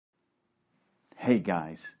Hey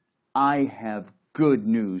guys, I have good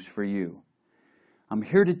news for you. I'm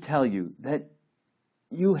here to tell you that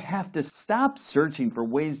you have to stop searching for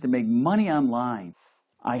ways to make money online.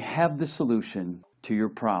 I have the solution to your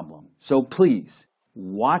problem. So please,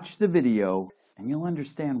 watch the video and you'll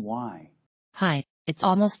understand why. Hi, it's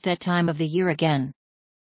almost that time of the year again.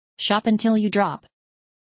 Shop until you drop.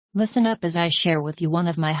 Listen up as I share with you one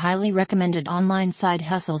of my highly recommended online side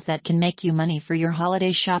hustles that can make you money for your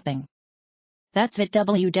holiday shopping. That's at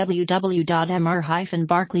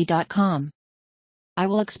www.mr-barkley.com. I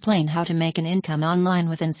will explain how to make an income online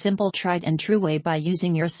within simple tried and true way by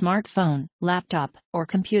using your smartphone, laptop, or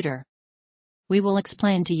computer. We will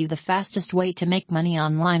explain to you the fastest way to make money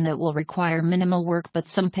online that will require minimal work but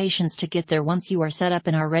some patience to get there once you are set up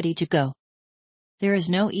and are ready to go. There is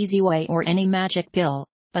no easy way or any magic pill,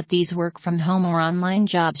 but these work from home or online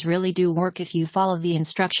jobs really do work if you follow the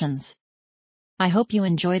instructions. I hope you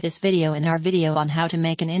enjoy this video and our video on how to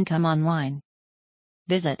make an income online.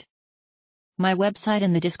 Visit my website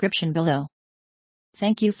in the description below.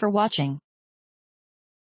 Thank you for watching.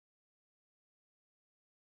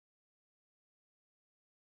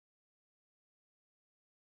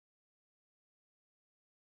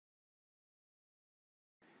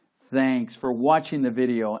 Thanks for watching the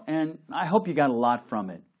video and I hope you got a lot from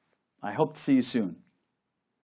it. I hope to see you soon.